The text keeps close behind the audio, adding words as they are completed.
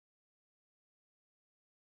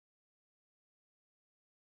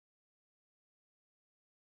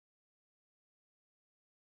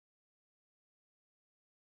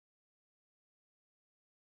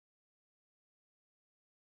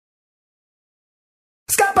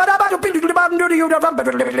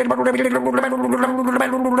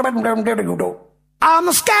I'm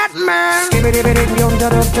a scat man.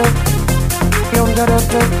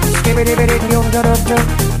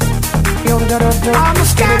 I'm a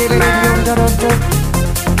scat man.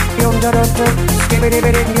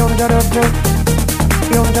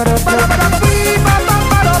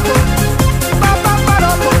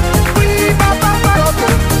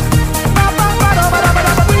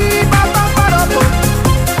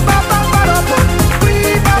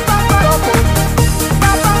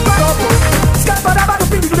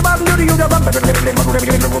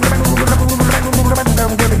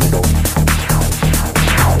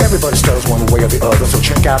 Everybody stutters one way or the other, so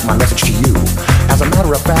check out my message to you. As a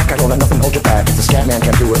matter of fact, I don't let nothing hold you back. If the scat man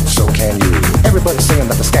can do it, so can you. Everybody's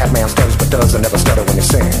saying that the scat man stutters but does and never stutter when he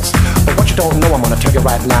sings. But what you don't know, I'm gonna tell you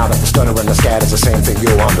right now, that the stutter and the scat is the same thing.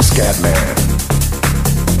 Yo, I'm the scat man.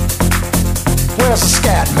 Where's the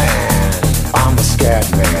scat man? I'm the scat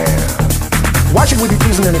man. Why should we be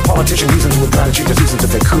pleasing any politician? Reasons who would try to cheat the seasons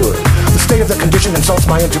if they could. The state of the condition insults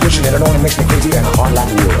my intuition, and it only makes me crazy and a heart like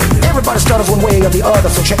wood. Everybody stutters one way or the other,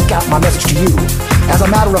 so check out my message to you. As a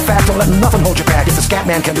matter of fact, don't let nothing hold you back. If the scat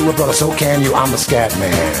man can do it, brother, so can you. I'm the scat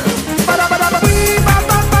man.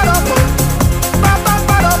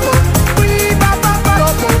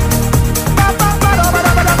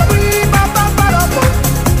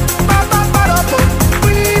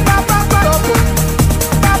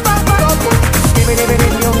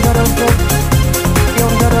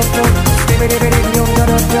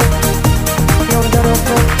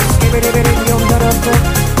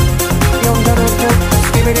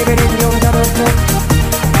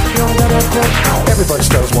 Everybody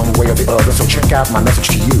stutters one way or the other, so check out my message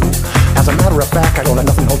to you. As a matter of fact, I don't let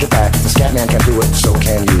nothing hold you back. If the scat man can do it, so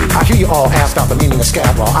can you. I hear you all ask out the meaning of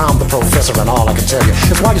scat. Well, I'm the professor, and all I can tell you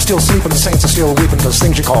is why you're still sleeping, the saints are still weeping, those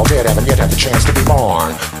things you call dead haven't yet had the chance to be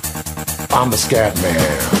born. I'm the scat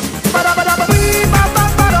man.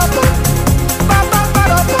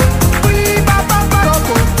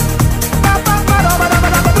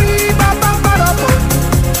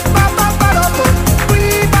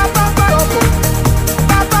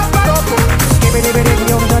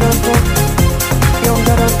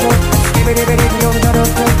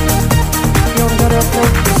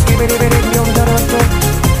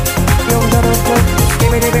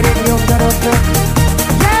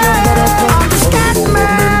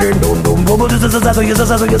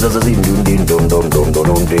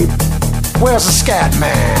 Where's the scat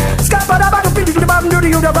man?